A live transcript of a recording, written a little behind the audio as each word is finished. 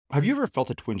Have you ever felt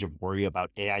a twinge of worry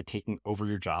about AI taking over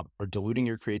your job or diluting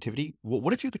your creativity? Well,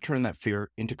 what if you could turn that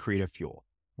fear into creative fuel?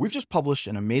 We've just published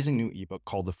an amazing new ebook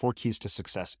called The 4 Keys to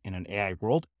Success in an AI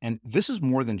World, and this is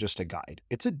more than just a guide.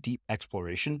 It's a deep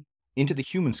exploration into the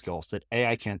human skills that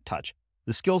AI can't touch,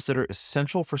 the skills that are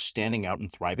essential for standing out and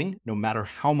thriving, no matter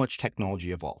how much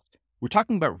technology evolves. We're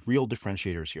talking about real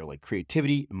differentiators here, like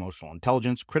creativity, emotional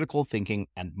intelligence, critical thinking,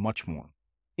 and much more.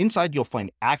 Inside, you'll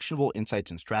find actionable insights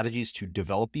and strategies to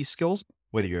develop these skills,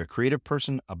 whether you're a creative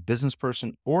person, a business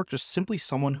person, or just simply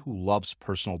someone who loves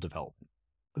personal development.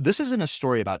 This isn't a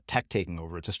story about tech taking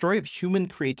over. It's a story of human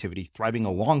creativity thriving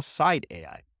alongside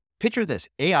AI. Picture this,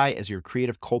 AI as your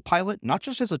creative co-pilot, not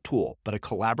just as a tool, but a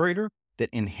collaborator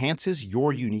that enhances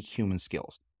your unique human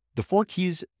skills. The 4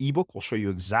 Keys ebook will show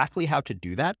you exactly how to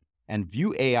do that and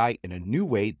view AI in a new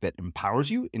way that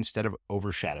empowers you instead of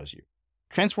overshadows you.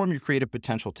 Transform your creative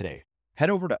potential today. Head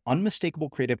over to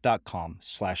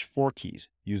unmistakablecreative.com/4keys.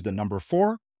 Use the number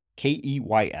 4,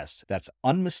 KEYS. That's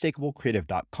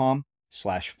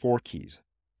unmistakablecreative.com/4keys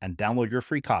and download your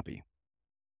free copy.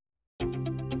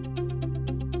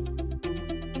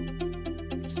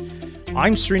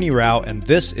 I'm Srini Rao, and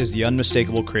this is the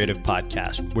Unmistakable Creative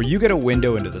Podcast, where you get a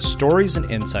window into the stories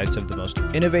and insights of the most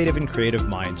innovative and creative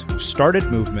minds who've started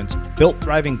movements, built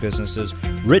thriving businesses,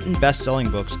 written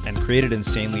best-selling books, and created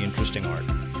insanely interesting art.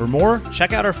 For more,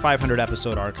 check out our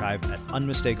 500-episode archive at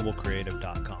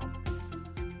unmistakablecreative.com.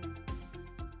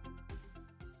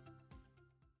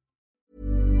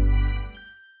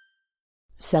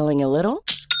 Selling a little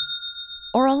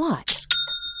or a lot?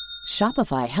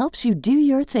 Shopify helps you do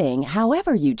your thing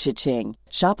however you cha-ching.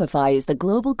 Shopify is the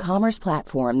global commerce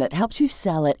platform that helps you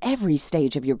sell at every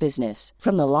stage of your business.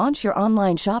 From the launch your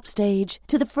online shop stage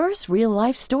to the first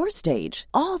real-life store stage,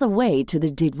 all the way to the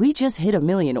did we just hit a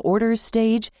million orders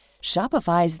stage.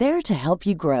 Shopify is there to help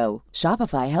you grow.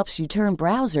 Shopify helps you turn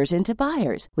browsers into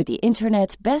buyers with the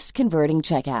internet's best converting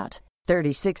checkout.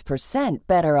 36%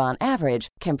 better on average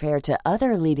compared to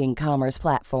other leading commerce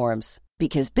platforms.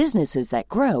 Because businesses that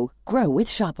grow, grow with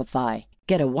Shopify.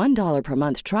 Get a $1 per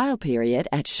month trial period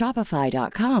at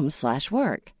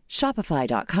shopify.com/work.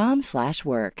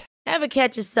 Shopify.com/work. Ever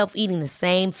catch yourself eating the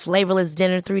same flavorless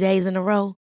dinner 3 days in a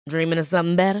row? Dreaming of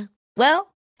something better?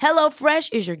 Well,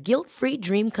 HelloFresh is your guilt-free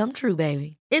dream come true,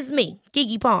 baby. It's me,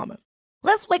 Keke Palmer.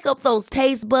 Let's wake up those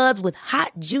taste buds with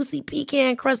hot, juicy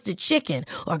pecan-crusted chicken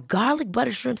or garlic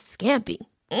butter shrimp scampi.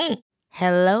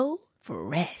 Hello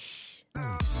Fresh.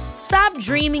 Stop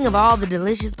dreaming of all the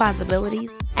delicious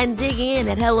possibilities and dig in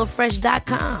at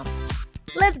HelloFresh.com.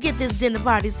 Let's get this dinner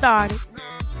party started.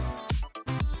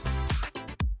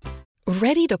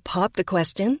 Ready to pop the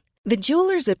question? The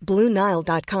jewelers at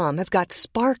BlueNile.com have got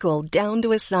sparkle down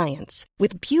to a science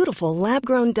with beautiful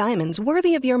lab-grown diamonds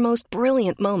worthy of your most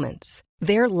brilliant moments.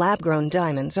 Their lab-grown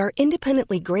diamonds are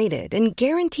independently graded and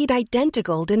guaranteed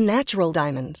identical to natural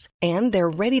diamonds, and they're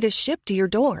ready to ship to your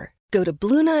door. Go to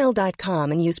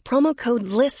BlueNile.com and use promo code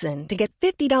LISTEN to get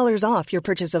 $50 off your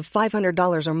purchase of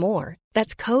 $500 or more.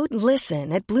 That's code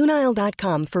LISTEN at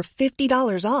BlueNile.com for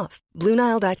 $50 off.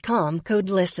 BlueNile.com, code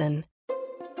LISTEN.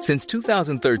 Since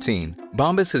 2013,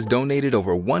 Bombas has donated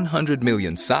over 100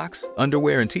 million socks,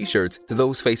 underwear, and T-shirts to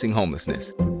those facing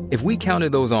homelessness. If we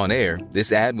counted those on air,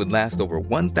 this ad would last over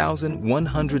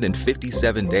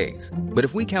 1,157 days. But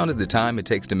if we counted the time it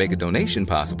takes to make a donation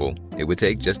possible, it would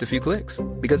take just a few clicks.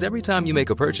 Because every time you make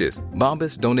a purchase,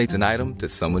 Bombas donates an item to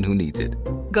someone who needs it.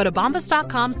 Go to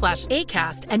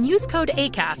bombas.com/ACAST and use code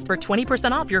ACAST for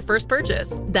 20% off your first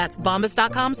purchase. That's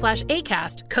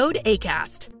bombas.com/ACAST, code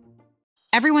ACAST.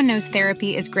 Everyone knows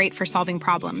therapy is great for solving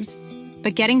problems.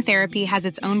 But getting therapy has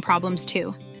its own problems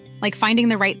too. Like finding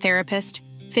the right therapist,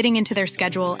 fitting into their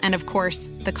schedule, and of course,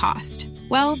 the cost.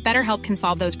 Well, BetterHelp can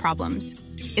solve those problems.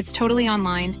 It's totally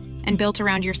online and built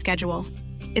around your schedule.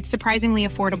 It's surprisingly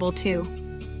affordable too.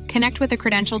 Connect with a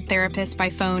credentialed therapist by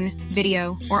phone,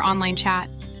 video, or online chat,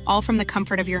 all from the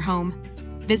comfort of your home.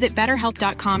 Visit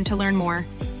BetterHelp.com to learn more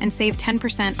and save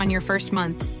 10% on your first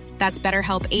month. That's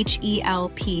BetterHelp,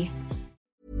 H-E-L-P.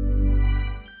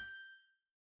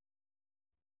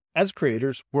 As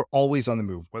creators, we're always on the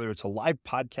move. Whether it's a live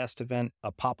podcast event,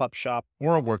 a pop-up shop,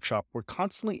 or a workshop, we're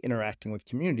constantly interacting with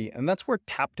community, and that's where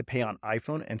Tap to Pay on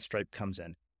iPhone and Stripe comes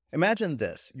in. Imagine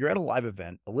this. You're at a live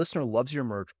event, a listener loves your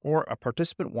merch, or a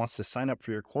participant wants to sign up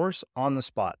for your course on the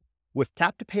spot. With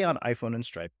Tap to Pay on iPhone and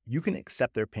Stripe, you can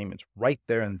accept their payments right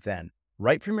there and then,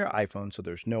 right from your iPhone, so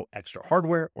there's no extra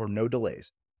hardware or no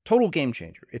delays. Total game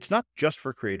changer. It's not just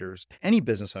for creators. Any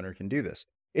business owner can do this.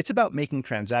 It's about making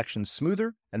transactions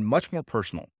smoother and much more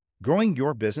personal, growing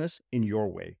your business in your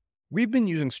way. We've been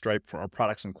using Stripe for our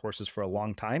products and courses for a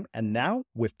long time, and now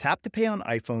with Tap to Pay on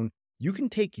iPhone, you can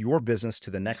take your business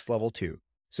to the next level too.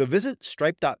 So visit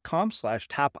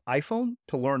stripe.com/tapiphone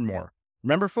to learn more.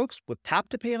 Remember, folks, with Tap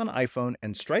to Pay on iPhone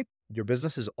and Stripe, your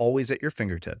business is always at your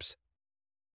fingertips.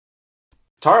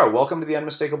 Tara, welcome to the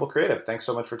Unmistakable Creative. Thanks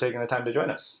so much for taking the time to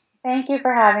join us. Thank you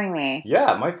for having me.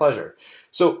 Yeah, my pleasure.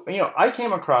 So, I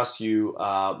came across you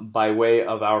by way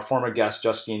of our former guests,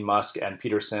 Justine Musk and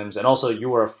Peter Sims, and also you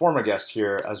were a former guest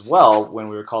here as well when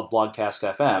we were called Blogcast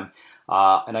FM.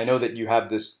 And I know that you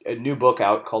have a new book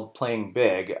out called Playing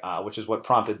Big, which is what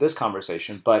prompted this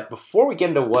conversation. But before we get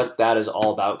into what that is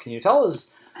all about, can you tell us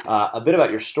a bit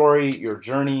about your story, your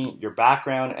journey, your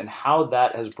background, and how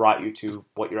that has brought you to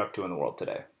what you're up to in the world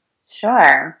today?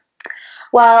 Sure.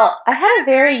 Well, I had a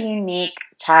very unique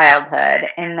childhood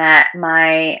in that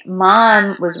my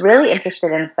mom was really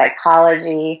interested in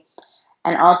psychology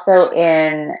and also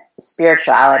in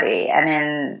spirituality and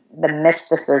in the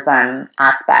mysticism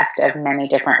aspect of many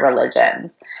different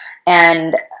religions.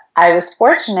 And I was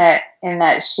fortunate in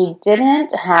that she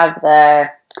didn't have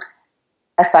the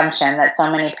assumption that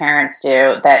so many parents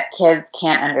do that kids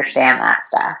can't understand that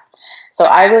stuff. So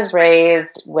I was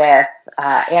raised with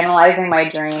analyzing my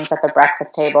dreams at the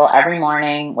breakfast table every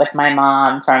morning with my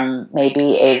mom from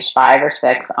maybe age 5 or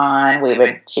 6 on.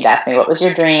 She'd ask me, what was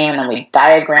your dream? And then we'd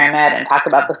diagram it and talk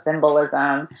about the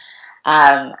symbolism.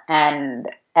 And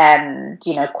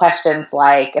questions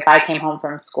like if I came home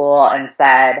from school and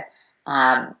said,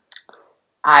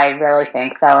 I really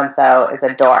think so-and-so is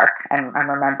a dork. I'm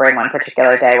remembering one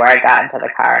particular day where I got into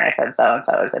the car and I said,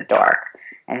 so-and-so is a dork.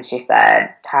 And she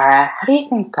said, Tara, how do you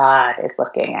think God is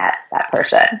looking at that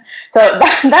person? So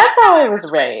that's how I was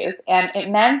raised. And it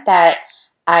meant that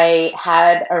I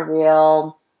had a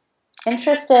real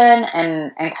interest in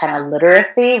and kind of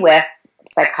literacy with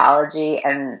psychology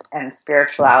and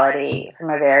spirituality from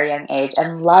a very young age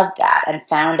and loved that and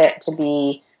found it to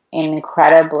be an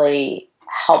incredibly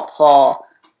helpful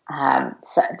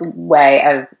way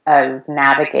of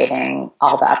navigating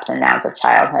all the ups and downs of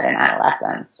childhood and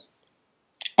adolescence.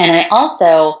 And I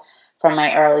also, from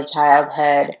my early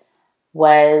childhood,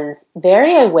 was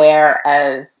very aware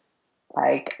of,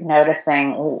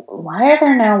 noticing, why are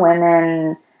there no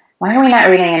women? Why are we not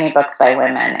reading any books by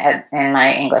women in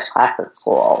my English class at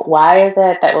school? Why is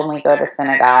it that when we go to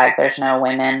synagogue, there's no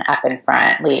women up in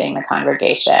front leading the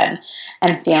congregation?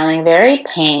 And feeling very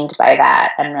pained by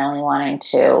that and really wanting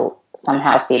to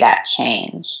somehow see that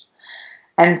change.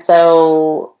 And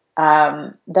so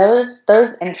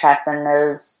those interests and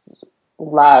those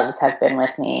loves have been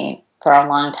with me for a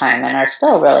long time and are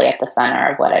still really at the center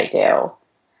of what I do.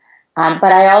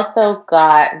 But I also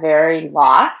got very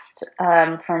lost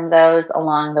from those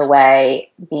along the way,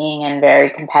 being in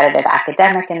very competitive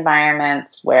academic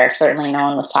environments where certainly no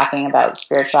one was talking about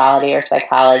spirituality or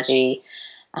psychology,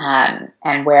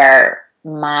 and where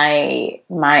my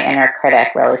inner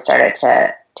critic really started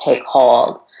to take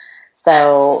hold.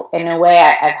 So in a way,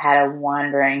 I've had a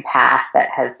wandering path that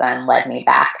has then led me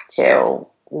back to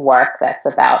work that's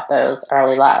about those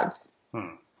early loves.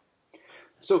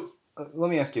 So let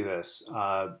me ask you this.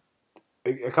 A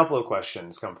couple of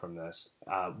questions come from this.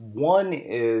 One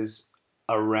is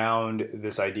around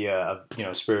this idea of,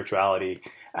 spirituality.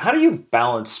 How do you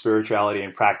balance spirituality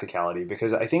and practicality?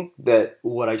 Because I think that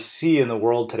what I see in the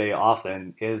world today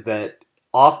often is that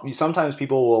sometimes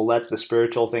people will let the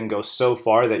spiritual thing go so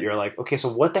far that you're like, okay,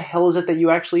 so what the hell is it that you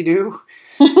actually do?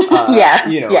 Yes.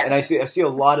 And I see a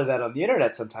lot of that on the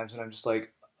internet sometimes, and I'm just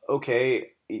like,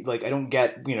 okay, I don't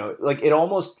get, it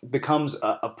almost becomes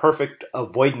a perfect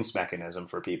avoidance mechanism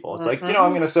for people. It's like,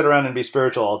 I'm going to sit around and be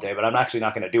spiritual all day, but I'm actually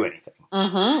not going to do anything.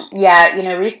 Mm-hmm.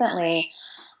 Yeah. Recently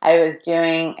I was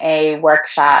doing a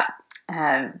workshop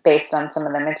based on some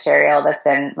of the material that's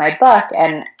in my book.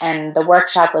 And the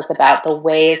workshop was about the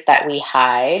ways that we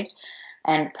hide,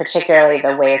 and particularly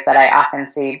the ways that I often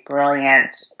see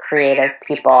brilliant, creative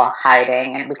people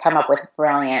hiding. And we come up with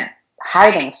brilliant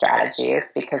hiding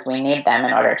strategies because we need them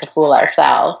in order to fool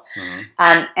ourselves.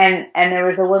 Mm-hmm. And there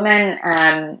was a woman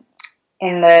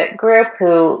in the group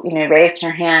who, raised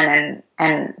her hand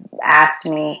and asked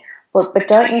me, but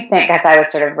don't you think, as I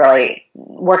was sort of really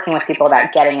working with people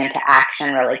about getting into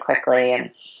action really quickly, and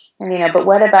but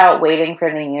what about waiting for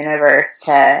the universe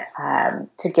to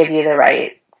give you the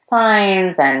right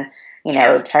signs and,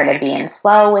 trying to be in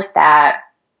flow with that?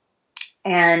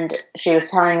 And she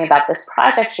was telling me about this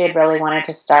project she had really wanted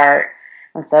to start.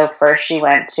 And so first she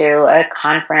went to a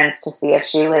conference to see if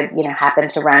she would, happen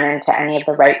to run into any of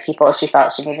the right people she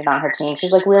felt she needed on her team.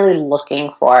 She's really looking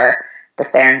for the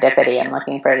serendipity and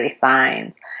looking for these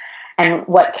signs. And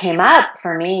what came up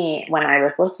for me when I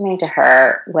was listening to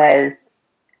her was,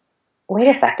 wait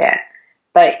a second,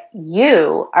 but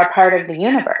you are part of the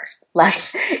universe. Like,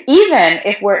 even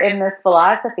if we're in this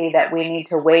philosophy that we need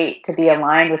to wait to be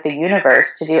aligned with the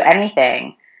universe to do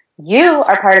anything, you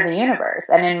are part of the universe.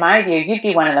 And in my view, you'd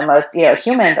be one of the most,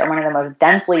 humans are one of the most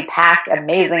densely packed,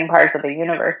 amazing parts of the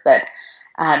universe that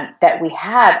we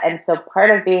have. And so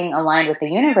part of being aligned with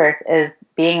the universe is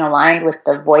being aligned with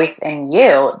the voice in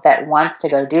you that wants to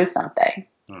go do something.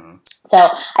 Mm-hmm. So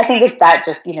I think that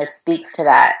just, speaks to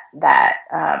that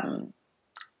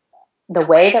the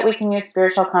way that we can use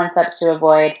spiritual concepts to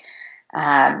avoid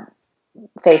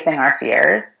facing our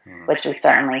fears, which we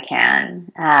certainly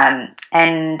can,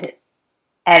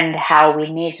 and how we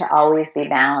need to always be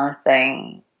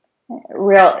balancing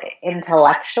real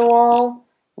intellectual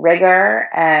rigor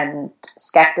and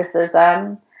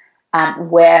skepticism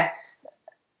with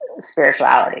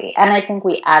spirituality. And I think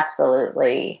we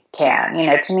absolutely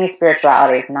can. To me,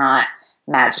 spirituality is not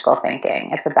magical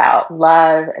thinking. It's about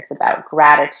love. It's about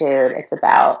gratitude. It's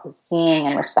about seeing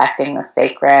and respecting the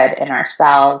sacred in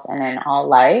ourselves and in all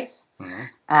life.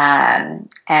 Mm-hmm.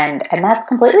 And that's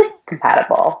completely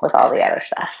compatible with all the other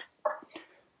stuff.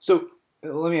 So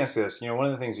let me ask you this. One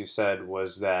of the things you said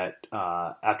was that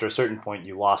after a certain point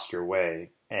you lost your way.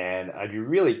 And I'd be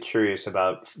really curious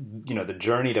about, the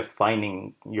journey to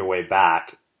finding your way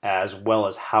back, as well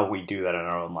as how we do that in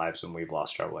our own lives when we've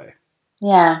lost our way.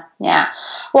 Yeah.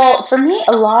 Well, for me,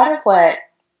 a lot of what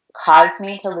caused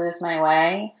me to lose my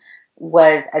way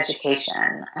was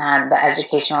education, the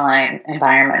educational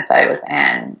environments I was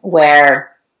in,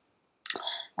 where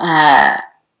I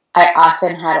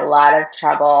often had a lot of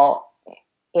trouble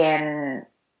in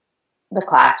the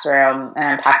classroom, and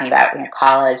I'm talking about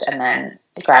college and then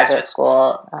graduate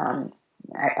school. I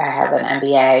have an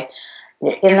MBA.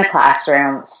 In the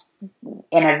classroom,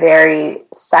 in a very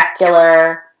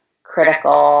secular,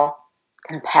 critical,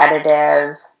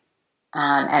 competitive,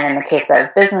 and in the case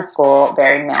of business school,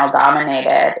 very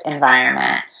male-dominated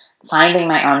environment, finding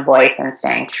my own voice and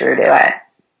staying true to it.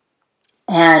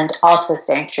 And also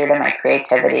staying true to my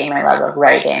creativity, my love of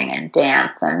writing and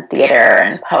dance and theater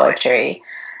and poetry.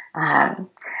 And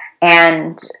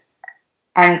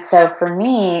so for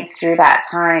me, through that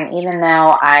time, even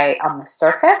though on the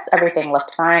surface, everything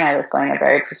looked fine, I was going to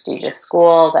very prestigious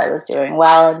schools, I was doing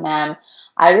well in them,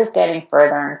 I was getting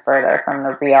further and further from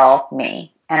the real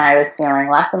me. And I was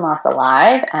feeling less and less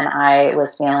alive, and I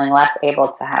was feeling less able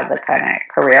to have the kind of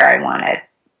career I wanted.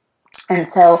 And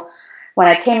so when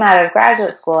I came out of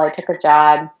graduate school, I took a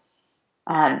job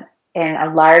in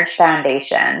a large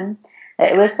foundation.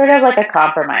 It was sort of like a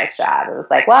compromise job. It was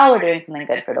like, well, we're doing something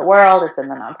good for the world. It's in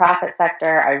the nonprofit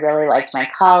sector. I really liked my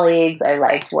colleagues. I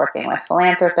liked working with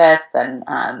philanthropists and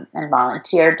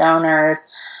volunteer donors.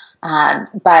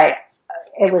 But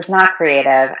it was not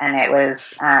creative, and it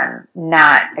was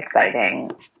not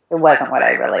exciting. It wasn't what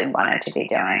I really wanted to be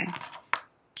doing.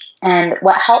 And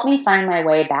what helped me find my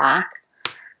way back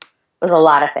was a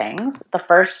lot of things. The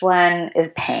first one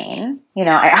is pain.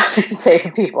 I often say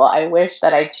to people, I wish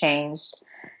that I changed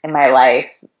in my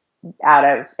life out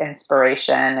of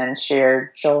inspiration and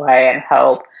sheer joy and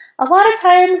hope. A lot of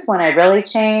times when I really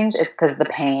change, it's because the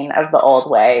pain of the old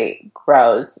way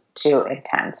grows too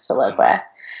intense to live with.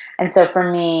 And so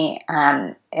for me,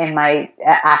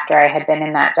 after I had been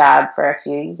in that job for a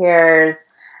few years,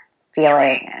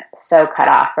 feeling so cut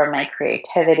off from my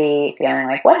creativity, feeling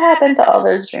like, what happened to all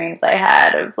those dreams I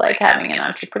had of like having an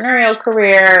entrepreneurial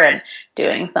career and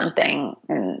doing something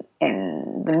in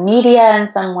the media in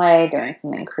some way, doing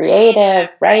something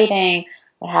creative, writing,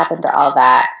 what happened to all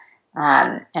that?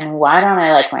 And why don't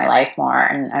I like my life more?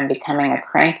 And I'm becoming a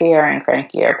crankier and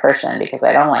crankier person because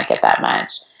I don't like it that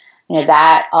much.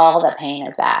 That all the pain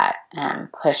of that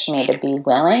pushed me to be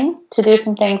willing to do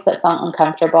some things that felt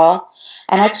uncomfortable.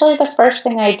 And actually, the first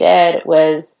thing I did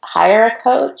was hire a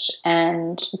coach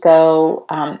and go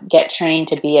get trained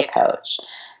to be a coach,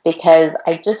 because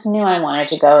I just knew I wanted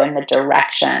to go in the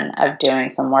direction of doing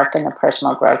some work in the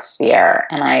personal growth sphere.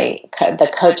 And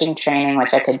the coaching training,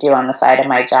 which I could do on the side of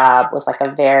my job, was like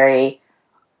a very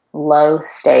low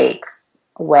stakes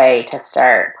way to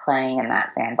start playing in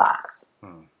that sandbox.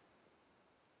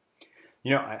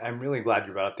 I'm really glad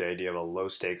you brought up the idea of a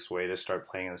low-stakes way to start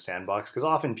playing in the sandbox, because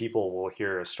often people will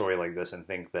hear a story like this and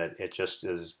think that it just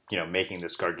is, making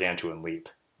this gargantuan leap.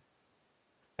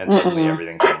 And suddenly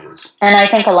everything changes. And I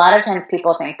think a lot of times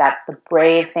people think that's the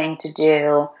brave thing to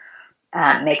do,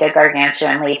 make a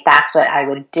gargantuan leap. That's what I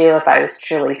would do if I was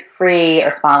truly free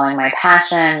or following my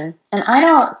passion. And I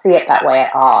don't see it that way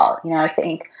at all. I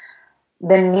think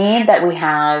the need that we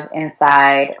have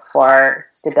inside for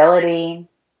stability,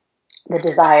 the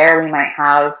desire we might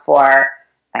have for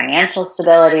financial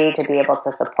stability to be able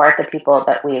to support the people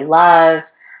that we love,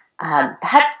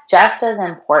 that's just as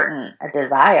important a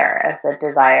desire as the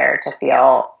desire to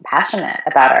feel passionate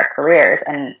about our careers.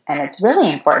 And it's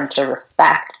really important to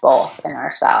respect both in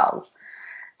ourselves.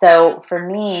 So for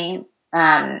me,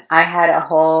 I had a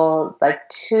whole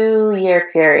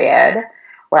 2-year period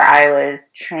where I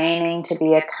was training to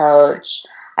be a coach.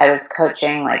 I was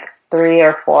coaching 3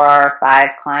 or 4 or 5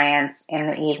 clients in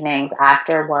the evenings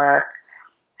after work.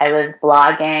 I was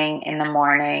blogging in the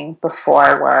morning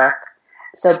before work.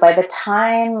 So by the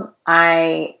time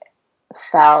I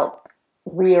felt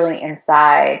really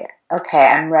inside, okay,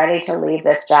 I'm ready to leave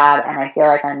this job and I feel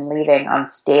like I'm leaving on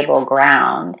stable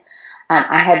ground.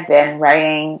 I had been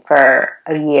writing for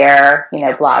a year,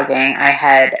 blogging. I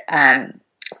had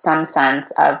some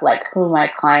sense of who my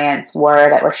clients were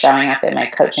that were showing up in my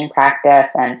coaching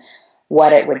practice and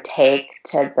what it would take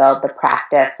to build the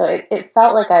practice. So it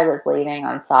felt like I was leaving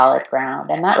on solid ground,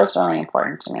 and that was really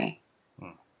important to me.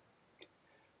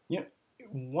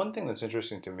 One thing that's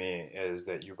interesting to me is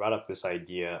that you brought up this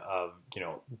idea of,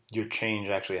 your change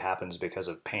actually happens because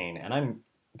of pain. And I'm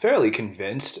fairly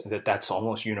convinced that that's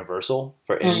almost universal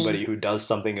for anybody who does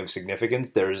something of significance.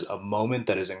 There's a moment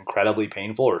that is incredibly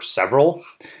painful, or several,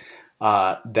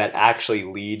 that actually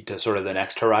lead to sort of the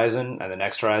next horizon and the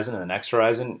next horizon and the next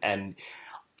horizon. And,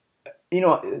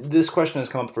 this question has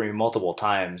come up for me multiple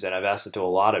times, and I've asked it to a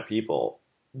lot of people.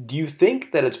 Do you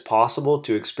think that it's possible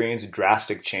to experience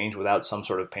drastic change without some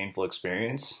sort of painful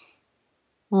experience?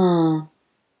 That's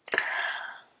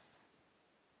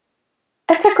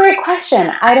a great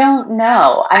question. I don't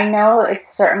know. I know it's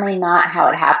certainly not how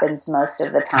it happens most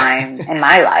of the time in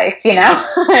my life,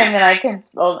 I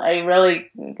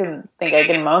really can think I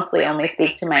can mostly only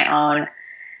speak to my own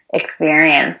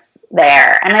experience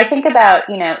there. And I think about,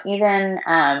 even,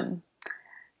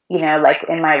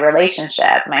 in my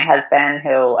relationship, my husband,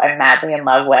 who I'm madly in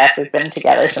love with, we've been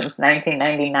together since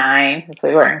 1999, since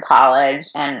we were in college.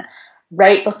 And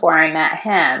right before I met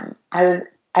him, I was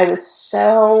in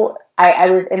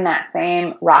that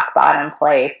same rock bottom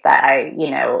place that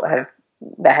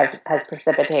has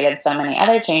precipitated so many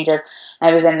other changes.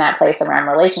 I was in that place around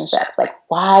relationships.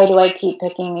 Why do I keep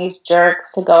picking these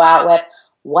jerks to go out with?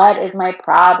 What is my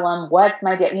problem? What's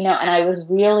my deal? And I was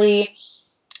really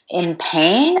in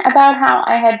pain about how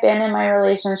I had been in my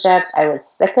relationships. I was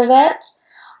sick of it.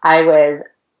 I was,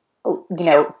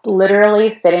 literally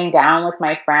sitting down with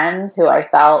my friends who I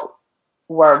felt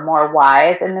were more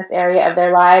wise in this area of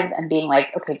their lives and being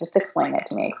like, okay, just explain it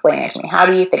to me. How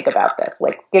do you think about this?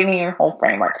 Give me your whole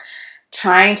framework.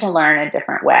 Trying to learn a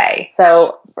different way.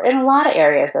 So in a lot of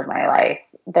areas of my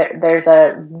life, there's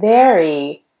a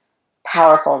very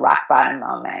powerful rock bottom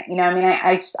moment.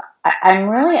 I'm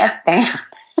really a fan of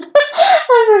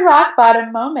the rock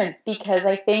bottom moments, because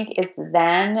I think it's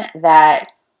then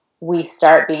that we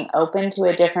start being open to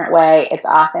a different way. It's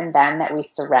often then that we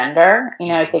surrender.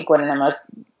 I think one of the most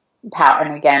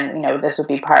and again, this would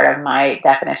be part of my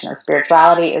definition of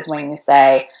spirituality, is when you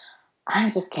say, I'm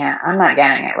not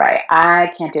getting it right.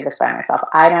 I can't do this by myself.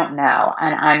 I don't know.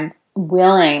 And I'm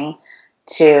willing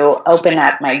to open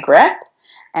up my grip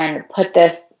and put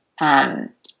this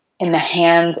in the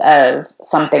hands of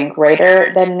something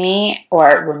greater than me,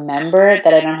 or remember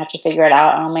that I don't have to figure it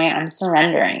out on my own. I'm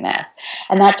surrendering this.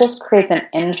 And that just creates an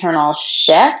internal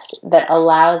shift that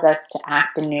allows us to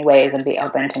act in new ways and be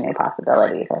open to new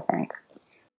possibilities, I think.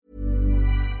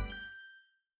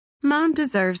 Mom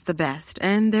deserves the best,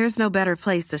 and there's no better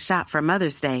place to shop for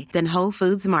Mother's Day than Whole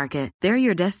Foods Market. They're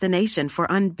your destination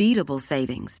for unbeatable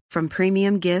savings, from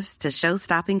premium gifts to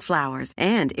show-stopping flowers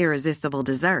and irresistible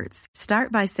desserts.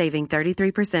 Start by saving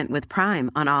 33% with Prime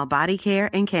on all body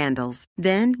care and candles.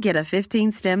 Then get a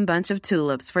 15-stem bunch of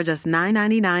tulips for just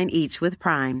 $9.99 each with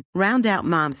Prime. Round out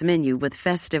Mom's menu with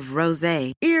festive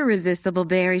rosé, irresistible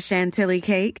berry chantilly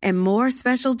cake, and more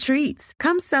special treats.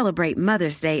 Come celebrate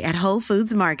Mother's Day at Whole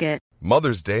Foods Market.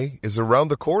 Mother's Day is around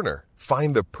the corner.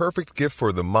 Find the perfect gift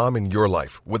for the mom in your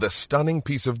life with a stunning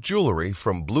piece of jewelry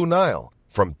from Blue Nile.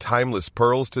 From timeless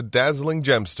pearls to dazzling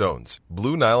gemstones,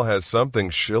 Blue Nile has something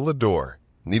she'll adore.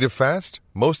 Need it fast?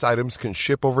 Most items can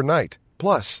ship overnight.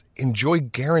 Plus, enjoy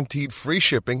guaranteed free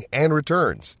shipping and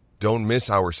returns. Don't miss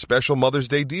our special Mother's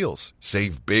Day deals.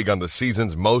 Save big on the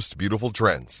season's most beautiful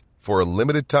trends. For a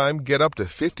limited time, get up to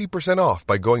 50% off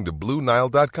by going to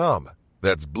BlueNile.com.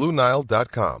 That's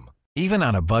BlueNile.com. Even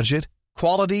on a budget,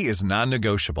 quality is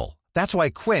non-negotiable. That's why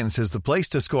Quince is the place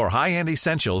to score high-end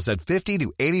essentials at 50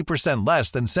 to 80%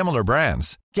 less than similar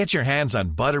brands. Get your hands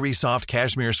on buttery soft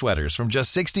cashmere sweaters from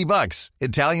just $60,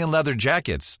 Italian leather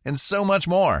jackets, and so much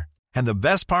more. And the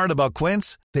best part about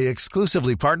Quince, they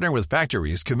exclusively partner with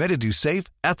factories committed to safe,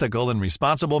 ethical, and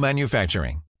responsible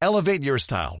manufacturing. Elevate your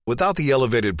style without the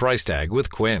elevated price tag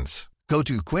with Quince. Go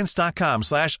to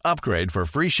quince.com/upgrade for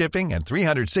free shipping and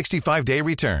 365-day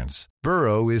returns.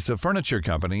 Burrow is a furniture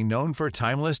company known for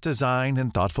timeless design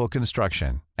and thoughtful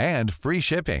construction, and free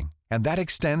shipping, and that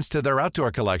extends to their outdoor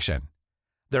collection.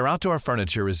 Their outdoor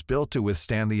furniture is built to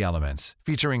withstand the elements,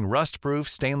 featuring rust-proof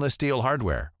stainless steel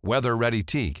hardware, weather-ready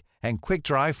teak, and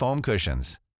quick-dry foam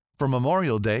cushions. For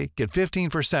Memorial Day, get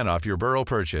 15% off your Burrow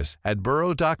purchase at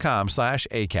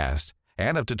burrow.com/ACAST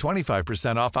and up to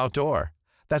 25% off outdoor.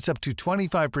 That's up to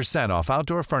 25% off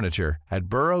outdoor furniture at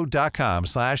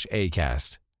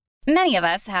burrow.com/ACAST. Many of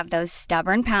us have those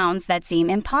stubborn pounds that seem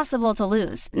impossible to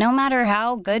lose, no matter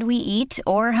how good we eat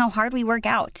or how hard we work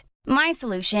out. My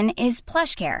solution is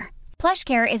PlushCare.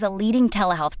 PlushCare is a leading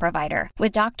telehealth provider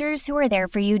with doctors who are there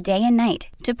for you day and night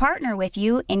to partner with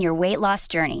you in your weight loss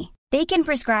journey. They can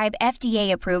prescribe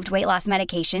FDA-approved weight loss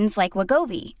medications like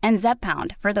Wegovy and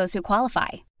Zepbound for those who qualify.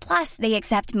 Plus, they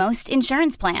accept most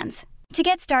insurance plans. To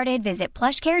get started, visit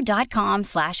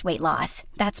plushcare.com/weightloss.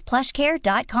 That's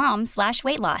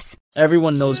plushcare.com/weightloss.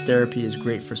 Everyone knows therapy is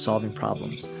great for solving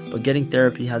problems, but getting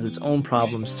therapy has its own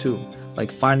problems too,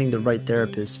 like finding the right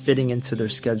therapist, fitting into their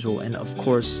schedule, and of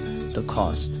course, the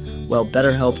cost. Well,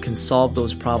 BetterHelp can solve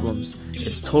those problems.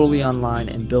 It's totally online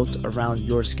and built around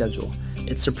your schedule.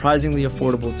 It's surprisingly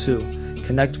affordable too.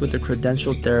 Connect with a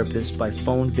credentialed therapist by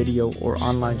phone, video, or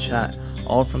online chat,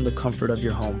 all from the comfort of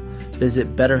your home.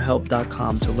 Visit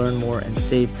BetterHelp.com to learn more and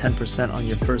save 10% on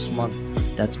your first month.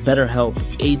 That's BetterHelp,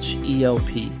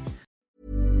 H-E-L-P.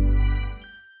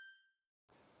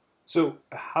 So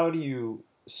how do you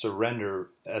surrender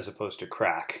as opposed to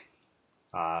crack?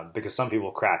 Because some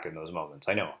people crack in those moments.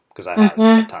 I know, because I have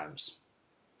at times.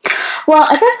 Well,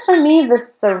 I guess for me, the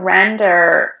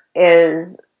surrender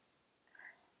is,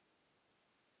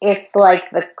 it's like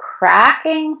the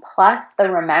cracking plus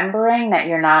the remembering that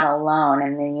you're not alone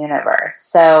in the universe.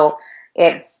 So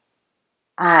it's,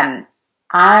 I'm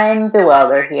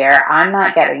bewildered here. I'm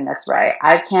not getting this right.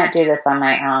 I can't do this on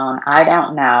my own. I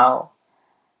don't know.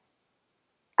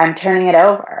 I'm turning it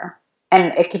over.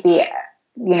 And it could be,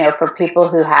 for people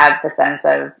who have the sense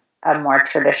of a more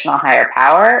traditional higher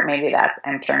power, maybe that's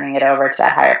I'm turning it over to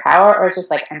that higher power, or it's just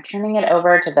like I'm turning it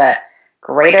over to the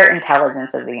greater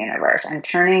intelligence of the universe. I'm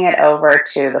turning it over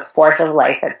to the force of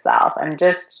life itself. I'm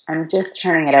just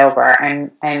turning it over.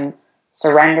 I'm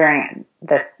surrendering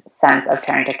this sense of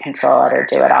trying to control it or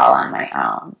do it all on my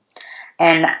own.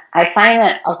 And I find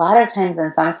that a lot of times,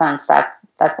 in some sense,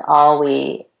 that's all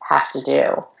we have to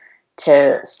do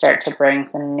to start to bring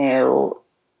some new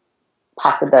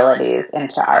possibilities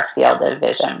into our field of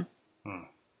vision. I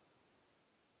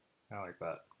like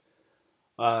that.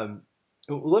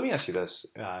 Let me ask you this,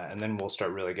 and then we'll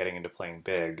start really getting into playing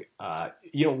big.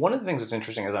 One of the things that's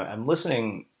interesting is I'm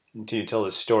listening to you tell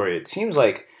this story. It seems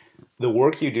like the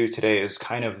work you do today is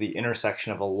kind of the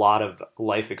intersection of a lot of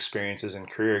life experiences and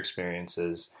career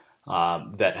experiences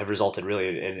that have resulted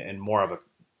really in more of a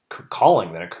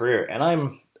calling than a career. And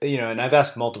and I've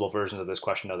asked multiple versions of this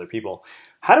question to other people.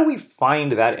 How do we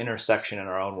find that intersection in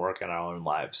our own work and our own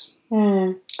lives?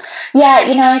 Yeah,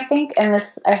 I think,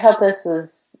 I hope this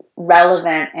is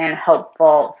relevant and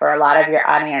hopeful for a lot of your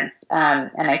audience,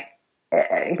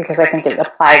 because I think it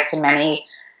applies to many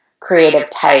creative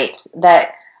types,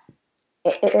 that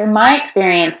in my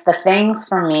experience, the things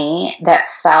for me that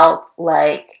felt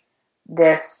like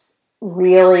this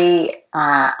really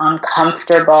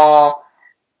uncomfortable,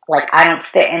 like I don't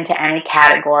fit into any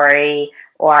category,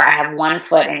 or I have one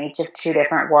foot in each of two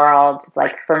different worlds.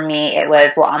 Like for me, it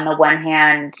was, well, on the one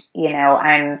hand,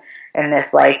 I'm in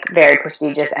this like very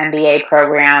prestigious MBA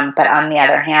program, but on the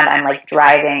other hand, I'm like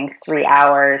driving 3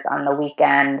 hours on the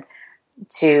weekend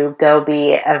to go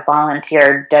be a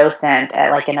volunteer docent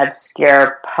at like an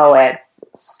obscure poet's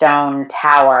stone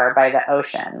tower by the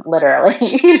ocean,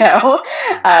 literally,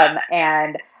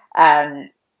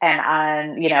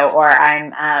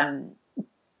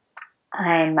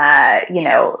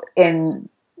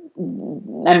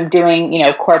 I'm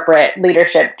doing, corporate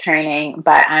leadership training,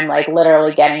 but I'm like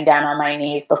literally getting down on my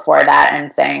knees before that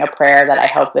and saying a prayer that I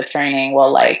hope the training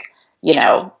will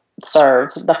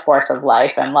serve the force of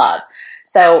life and love.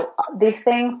 So these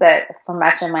things that for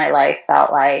much of my life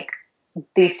felt like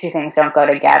these two things don't go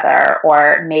together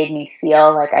or made me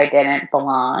feel like I didn't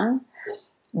belong.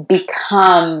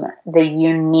 become the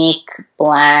unique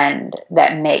blend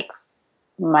that makes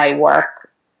my work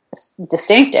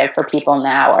distinctive for people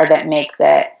now, or that makes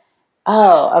it,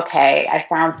 oh, okay, I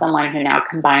found someone who now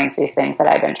combines these things that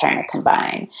I've been trying to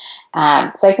combine.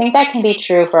 So I think that can be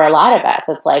true for a lot of us.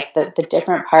 It's like the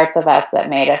different parts of us that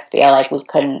made us feel like we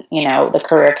couldn't, the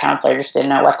career counselor just didn't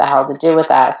know what the hell to do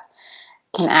with us,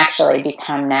 can actually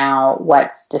become now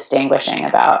what's distinguishing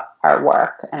about our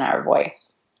work and our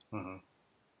voice. Mm-hmm.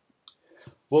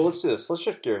 Well, let's do this. Let's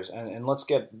shift gears and let's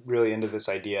get really into this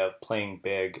idea of playing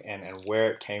big and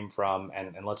where it came from,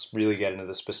 and let's really get into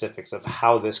the specifics of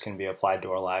how this can be applied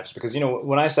to our lives. Because,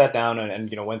 when I sat down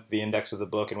and went through the index of the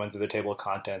book and went through the table of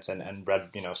contents and read,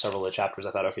 several of the chapters,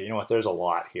 I thought, okay, you know what, there's a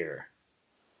lot here.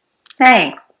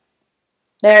 Thanks.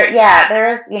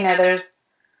 There is,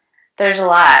 there's a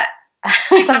lot.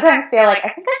 I sometimes feel like I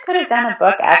think I could have done a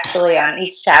book actually on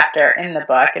each chapter in the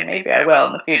book, and maybe I will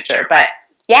in the future. But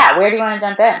yeah, where do you want to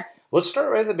jump in? Let's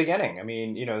start right at the beginning. I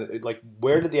mean,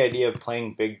 where did the idea of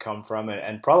playing big come from?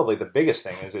 And probably the biggest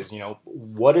thing is,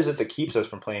 what is it that keeps us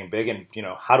from playing big? And,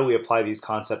 how do we apply these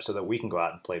concepts so that we can go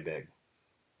out and play big?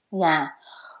 Yeah.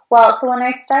 Well, so when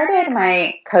I started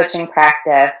my coaching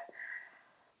practice,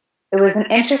 it was an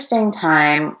interesting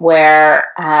time where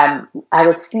I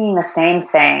was seeing the same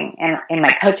thing in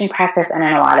my coaching practice and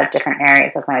in a lot of different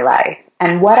areas of my life.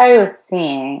 And what I was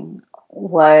seeing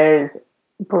was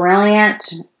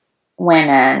brilliant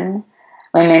women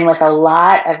with a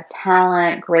lot of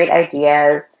talent, great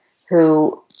ideas,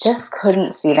 who just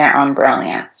couldn't see their own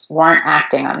brilliance, weren't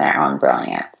acting on their own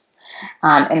brilliance.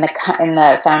 In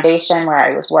the foundation where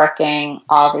I was working,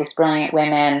 all these brilliant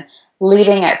women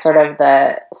leading at sort of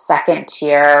the second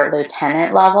tier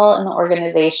lieutenant level in the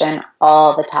organization,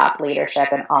 all the top leadership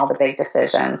and all the big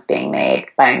decisions being made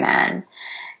by men.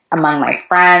 Among my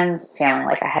friends, feeling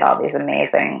like I had all these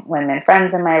amazing women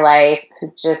friends in my life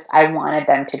who I wanted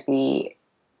them to be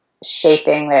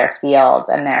shaping their fields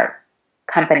and their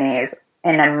companies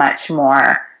in a much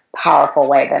more powerful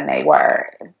way than they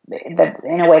were,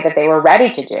 in a way that they were ready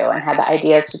to do and had the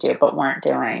ideas to do but weren't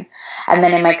doing. And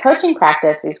then in my coaching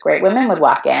practice, these great women would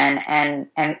walk in and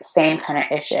same kind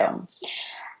of issue.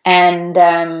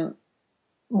 And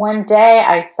one day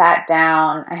I sat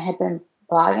down. I had been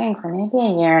blogging for maybe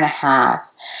a year and a half,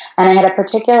 and I had a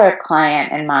particular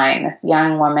client in mind, this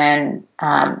young woman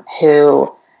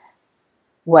who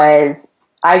was,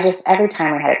 every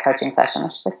time we had a coaching session, I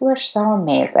was just like, you are so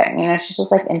amazing. She's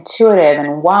just like intuitive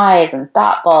and wise and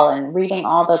thoughtful and reading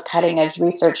all the cutting edge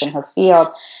research in her field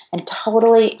and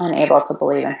totally unable to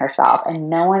believe in herself. And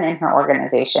no one in her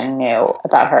organization knew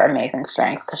about her amazing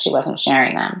strengths because she wasn't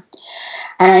sharing them.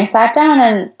 And I sat down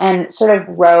and sort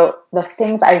of wrote the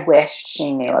things I wished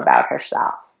she knew about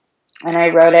herself. And I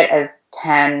wrote it as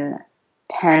 10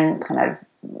 kind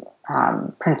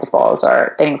of principles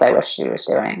or things I wish she was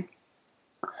doing.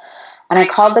 And I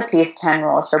called the piece 10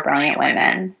 Rules for Brilliant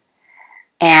Women.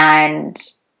 And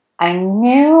I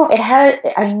knew I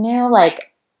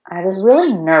was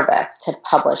really nervous to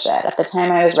publish it. At the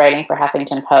time I was writing for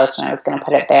Huffington Post and I was going to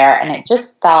put it there. And it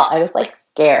just felt, I was like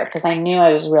scared because I knew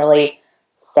I was really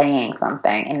saying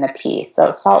something in the piece. So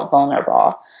it felt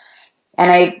vulnerable.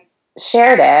 And I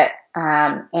shared it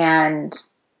and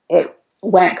it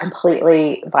went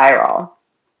completely viral.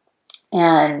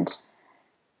 And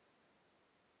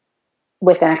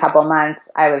within a couple of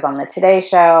months, I was on the Today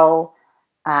Show.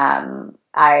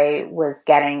 I was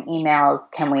getting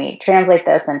emails, can we translate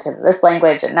this into this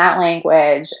language and that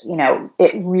language?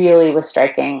 It really was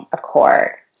striking a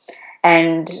chord.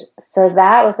 And so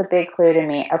that was a big clue to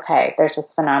me. Okay, there's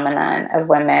this phenomenon of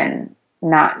women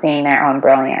not seeing their own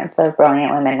brilliance, of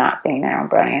brilliant women not seeing their own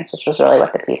brilliance, which was really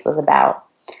what the piece was about.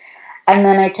 And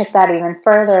then I took that even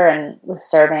further and was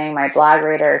surveying my blog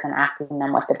readers and asking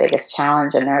them what the biggest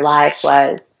challenge in their lives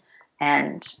was,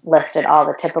 and listed all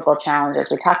the typical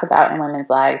challenges we talk about in women's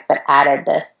lives, but added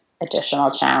this additional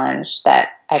challenge that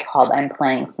I called I'm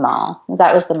playing small.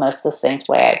 That was the most succinct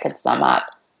way I could sum up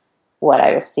what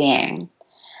I was seeing.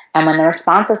 And when the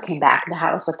responses came back,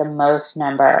 that was what the most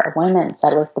number of women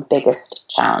said was the biggest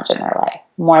challenge in their life,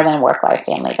 more than work-life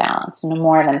family balance,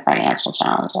 more than financial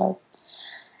challenges.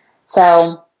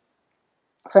 So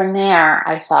from there,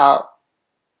 I felt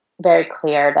very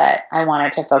clear that I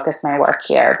wanted to focus my work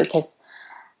here because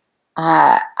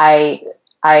I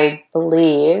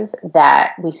believe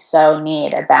that we so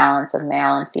need a balance of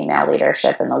male and female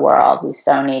leadership in the world. We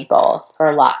so need both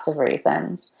for lots of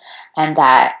reasons. And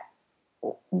that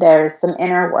there's some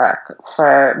inner work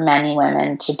for many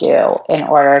women to do in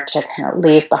order to kind of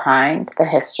leave behind the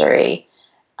history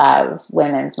of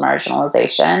women's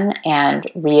marginalization and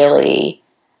really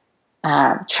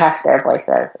trust their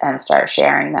voices and start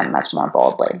sharing them much more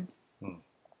boldly.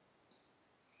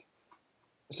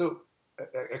 So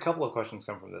a couple of questions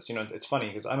come from this. It's funny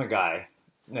because I'm a guy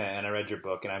and I read your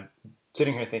book and I'm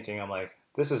sitting here thinking, I'm like,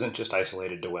 this isn't just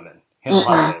isolated to women in a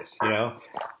lot of ways,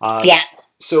 Yes.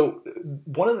 So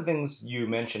one of the things you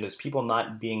mentioned is people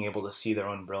not being able to see their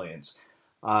own brilliance.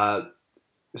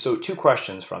 So two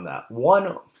questions from that.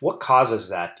 One, what causes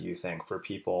that, do you think, for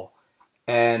people?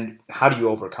 And how do you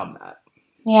overcome that?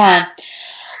 Yeah.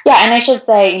 Yeah, and I should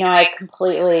say, I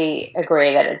completely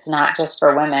agree that it's not just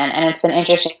for women. And it's been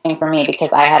interesting for me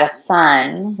because I had a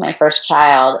son, my first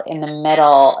child, in the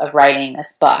middle of writing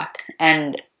this book.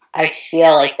 And I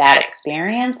feel like that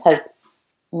experience has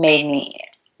made me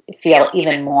feel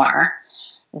even more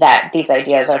that these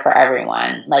ideas are for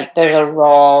everyone. Like, there's a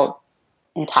role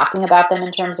in talking about them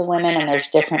in terms of women, and there's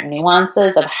different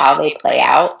nuances of how they play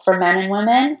out for men and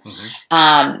women.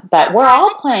 But we're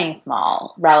all playing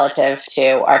small relative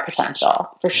to our potential,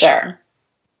 for sure.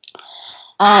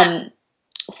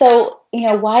 So,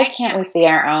 why can't we see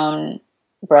our own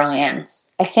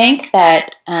brilliance? I think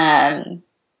that, and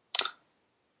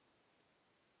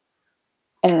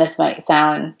this might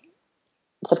sound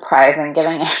surprising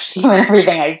given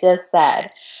everything I just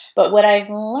said, but what I've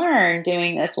learned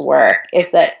doing this work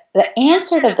is that the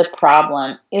answer to the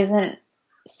problem isn't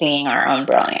seeing our own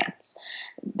brilliance.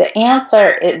 The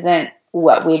answer isn't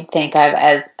what we'd think of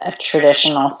as a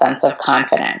traditional sense of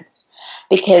confidence.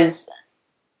 Because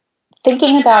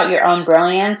thinking about your own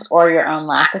brilliance or your own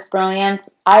lack of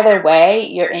brilliance, either way,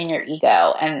 you're in your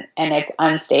ego and it's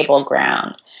unstable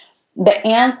ground. The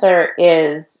answer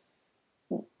is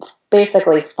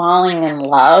basically falling in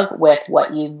love with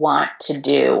what you want to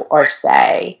do or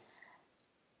say,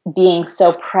 being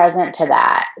so present to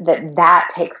that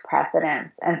takes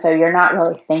precedence. And so you're not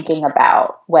really thinking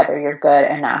about whether you're good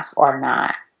enough or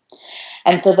not.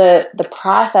 And so the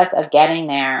process of getting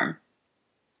there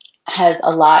has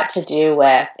a lot to do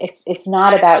with, it's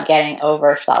not about getting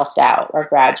over self-doubt or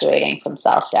graduating from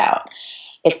self-doubt.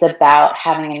 It's about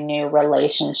having a new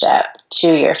relationship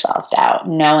to your self-doubt,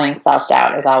 knowing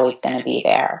self-doubt is always going to be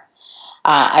there.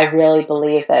 I really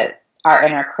believe that our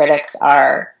inner critics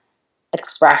are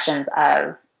expressions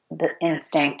of the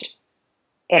instinct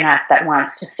in us that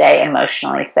wants to stay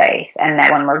emotionally safe, and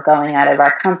that when we're going out of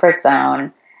our comfort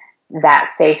zone, that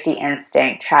safety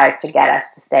instinct tries to get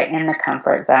us to stay in the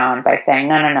comfort zone by saying,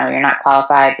 no, you're not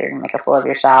qualified, you're going to make a fool of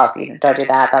yourself, you don't do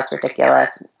that, that's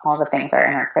ridiculous, all the things our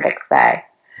inner critics say.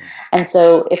 And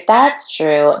so if that's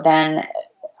true, then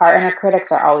our inner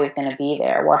critics are always going to be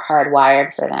there. We're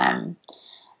hardwired for them.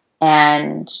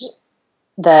 And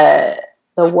the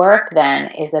work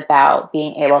then is about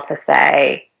being able to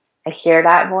say, I hear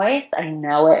that voice, I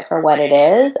know it for what it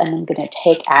is, and I'm going to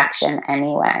take action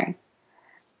anyway.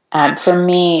 For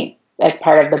me, as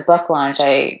part of the book launch,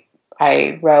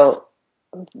 I wrote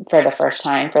for the first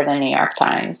time for the New York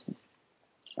Times,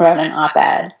 wrote an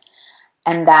op-ed,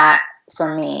 and that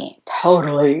for me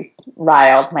totally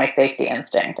riled my safety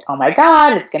instinct. Oh my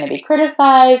God, it's going to be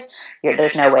criticized.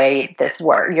 There's no way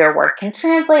your work can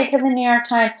translate to the New York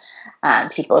Times.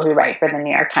 People who write for the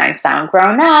New York Times sound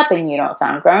grown up, and you don't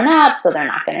sound grown up, so they're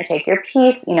not going to take your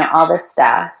piece. All this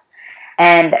stuff.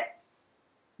 And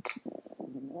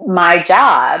my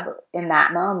job in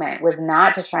that moment was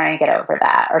not to try and get over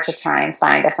that or to try and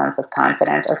find a sense of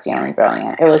confidence or feeling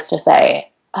brilliant. It was to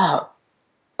say, oh,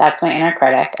 that's my inner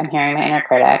critic. I'm hearing my inner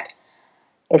critic.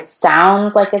 It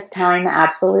sounds like it's telling the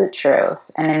absolute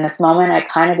truth. And in this moment, I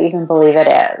kind of even believe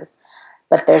it is.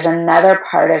 But there's another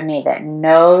part of me that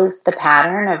knows the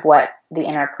pattern of what the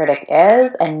inner critic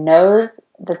is and knows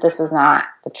that this is not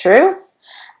the truth.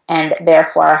 And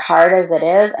therefore, hard as it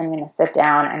is, I'm going to sit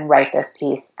down and write this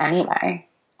piece anyway.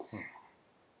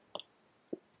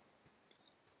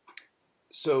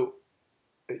 So,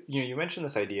 you mentioned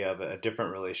this idea of a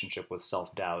different relationship with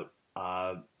self-doubt.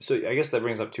 So I guess that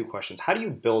brings up two questions. How do you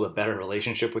build a better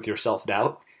relationship with your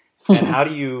self-doubt? And how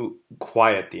do you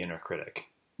quiet the inner critic?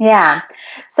 Yeah.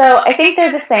 So I think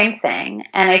they're the same thing.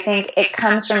 And I think it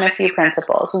comes from a few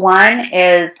principles. One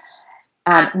is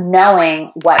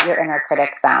knowing what your inner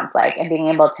critic sounds like and being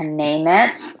able to name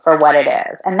it for what it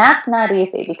is. And that's not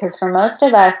easy because for most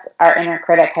of us, our inner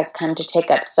critic has come to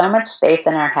take up so much space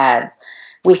in our heads.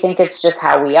 We think it's just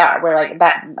how we are. We're like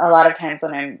that. A lot of times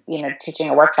when I'm, teaching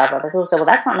a workshop, other people say, well,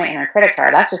 that's not my inner critic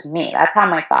card. That's just me. That's how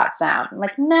my thoughts sound. I'm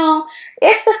like, no,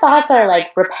 if the thoughts are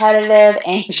like repetitive,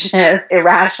 anxious,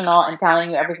 irrational, and telling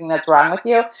you everything that's wrong with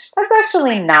you, that's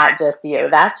actually not just you.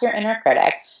 That's your inner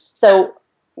critic. So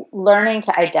learning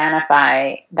to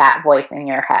identify that voice in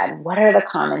your head. What are the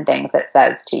common things it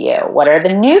says to you? What are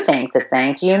the new things it's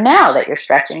saying to you now that you're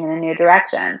stretching in a new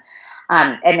direction?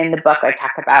 And in the book, I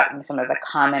talk about some of the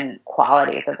common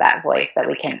qualities of that voice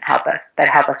that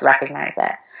help us recognize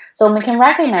it. So when we can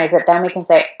recognize it, then we can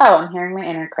say, oh, I'm hearing my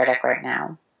inner critic right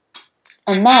now.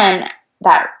 And then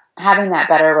that having that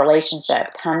better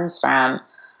relationship comes from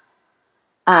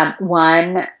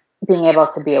one, being able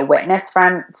to be a witness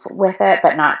with it,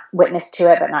 but not witness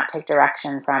to it, but not take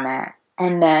direction from it.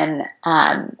 And then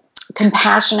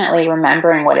compassionately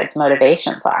remembering what its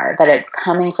motivations are, that it's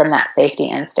coming from that safety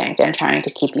instinct and trying to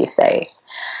keep you safe.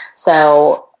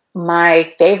 So my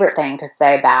favorite thing to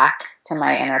say back to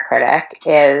my inner critic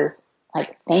is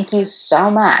like, thank you so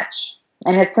much.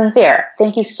 And it's sincere.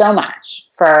 Thank you so much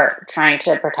for trying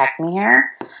to protect me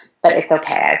here, but it's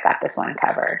okay. I've got this one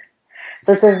covered.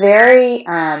 So it's a very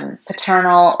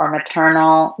paternal or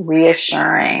maternal,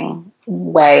 reassuring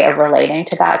way of relating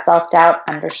to that self-doubt,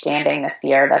 understanding the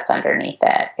fear that's underneath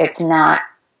it. It's not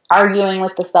arguing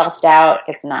with the self-doubt.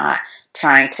 It's not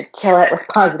trying to kill it with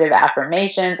positive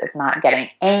affirmations. It's not getting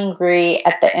angry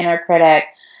at the inner critic.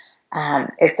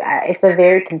 It's a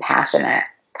very compassionate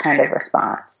kind of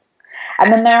response.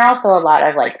 And then there are also a lot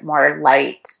of like more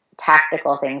light,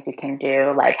 tactical things you can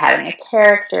do, like having a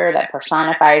character that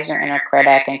personifies your inner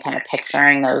critic and kind of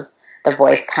picturing the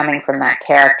voice coming from that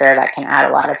character. That can add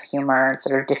a lot of humor and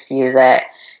sort of diffuse it.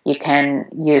 You can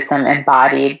use some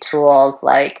embodied tools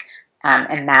like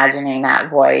imagining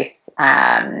that voice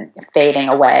fading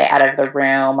away out of the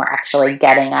room, or actually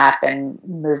getting up and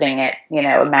moving it,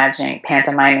 imagining,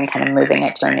 pantomiming, kind of moving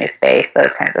it to a new space,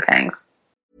 those kinds of things.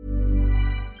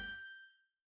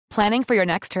 Planning for your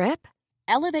next trip?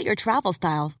 Elevate your travel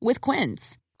style with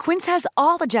Quince. Quince has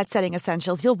all the jet-setting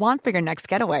essentials you'll want for your next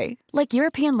getaway, like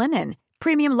European linen,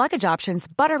 premium luggage options,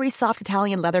 buttery soft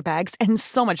Italian leather bags, and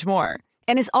so much more.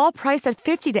 And is all priced at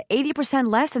 50 to 80%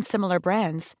 less than similar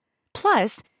brands.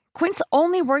 Plus, Quince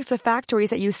only works with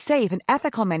factories that use safe and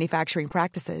ethical manufacturing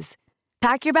practices.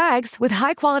 Pack your bags with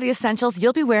high-quality essentials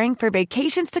you'll be wearing for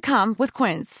vacations to come with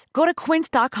Quince. Go to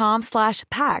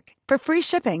quince.com/pack for free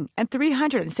shipping and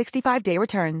 365-day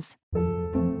returns.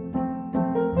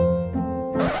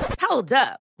 Hold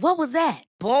up. What was that?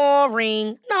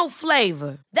 Boring. No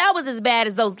flavor. That was as bad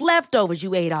as those leftovers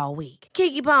you ate all week.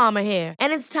 Keke Palmer here,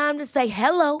 and it's time to say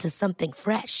hello to something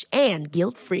fresh and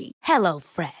guilt-free. Hello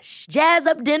Fresh. Jazz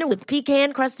up dinner with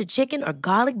pecan-crusted chicken or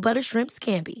garlic butter shrimp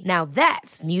scampi. Now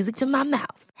that's music to my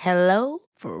mouth. Hello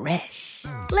Fresh.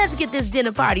 Let's get this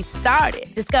dinner party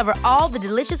started. Discover all the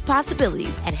delicious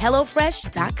possibilities at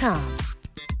hellofresh.com.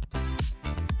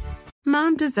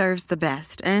 Mom deserves the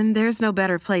best, and there's no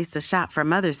better place to shop for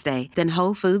Mother's Day than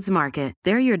Whole Foods Market.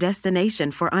 They're your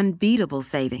destination for unbeatable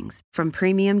savings, from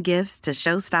premium gifts to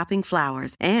show-stopping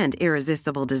flowers and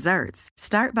irresistible desserts.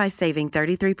 Start by saving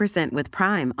 33% with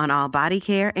Prime on all body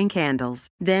care and candles.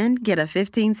 Then get a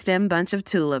 15-stem bunch of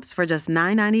tulips for just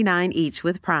 $9.99 each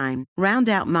with Prime. Round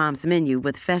out Mom's menu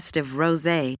with festive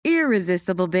rosé,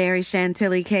 irresistible berry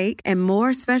chantilly cake, and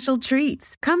more special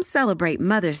treats. Come celebrate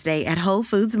Mother's Day at Whole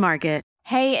Foods Market.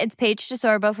 Hey, it's Paige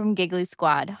DeSorbo from Giggly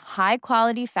Squad. High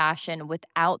quality fashion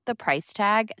without the price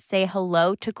tag. Say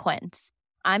hello to Quince.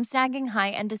 I'm snagging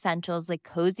high-end essentials like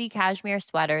cozy cashmere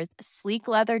sweaters, sleek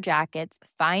leather jackets,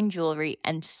 fine jewelry,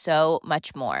 and so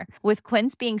much more. With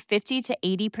Quince being 50 to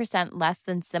 80% less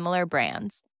than similar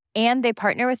brands. And they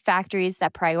partner with factories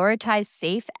that prioritize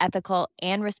safe, ethical,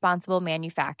 and responsible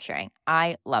manufacturing.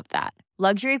 I love that.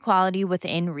 Luxury quality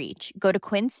within reach. Go to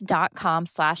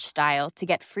quince.com/style to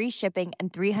get free shipping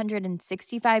and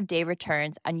 365-day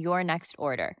returns on your next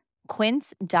order.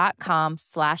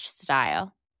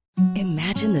 Quince.com/style.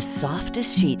 Imagine the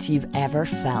softest sheets you've ever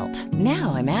felt.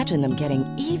 Now imagine them getting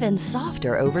even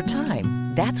softer over time.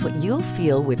 That's what you'll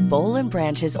feel with Boll &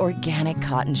 Branch's organic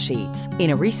cotton sheets. In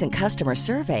a recent customer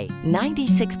survey,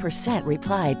 96%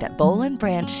 replied that Boll &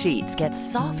 Branch sheets get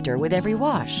softer with every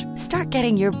wash. Start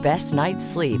getting your best night's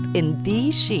sleep in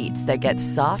these sheets that get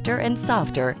softer and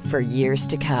softer for years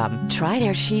to come. Try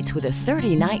their sheets with a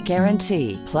 30-night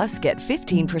guarantee. Plus, get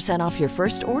 15% off your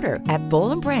first order at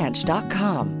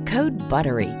bollandbranch.com. Code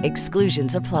BUTTERY.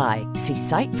 Exclusions apply. See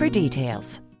site for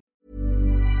details.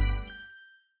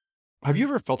 Have you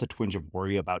ever felt a twinge of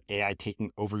worry about AI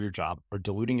taking over your job or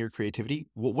diluting your creativity?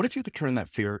 Well, what if you could turn that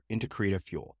fear into creative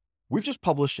fuel? We've just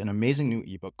published an amazing new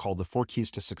ebook called The 4 Keys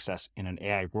to Success in an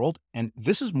AI World, and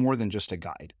this is more than just a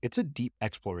guide. It's a deep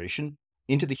exploration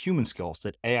into the human skills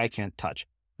that AI can't touch,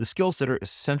 the skills that are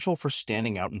essential for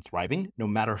standing out and thriving, no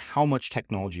matter how much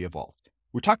technology evolved.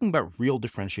 We're talking about real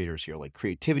differentiators here, like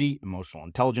creativity, emotional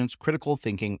intelligence, critical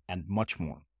thinking, and much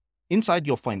more. Inside,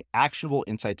 you'll find actionable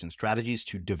insights and strategies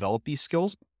to develop these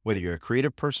skills, whether you're a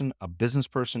creative person, a business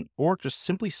person, or just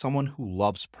simply someone who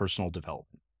loves personal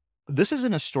development. This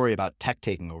isn't a story about tech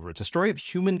taking over. It's a story of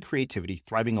human creativity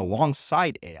thriving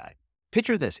alongside AI.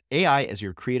 Picture this, AI as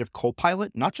your creative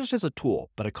co-pilot, not just as a tool,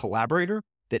 but a collaborator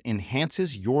that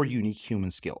enhances your unique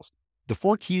human skills. The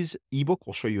 4 Keys ebook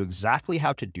will show you exactly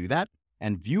how to do that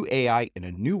and view AI in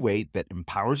a new way that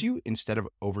empowers you instead of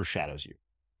overshadows you.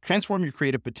 Transform your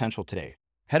creative potential today.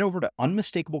 Head over to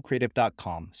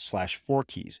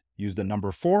unmistakablecreative.com/4keys. Use the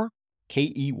number 4,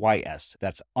 KEYS.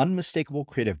 That's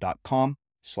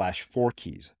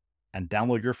unmistakablecreative.com/4keys and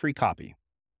download your free copy.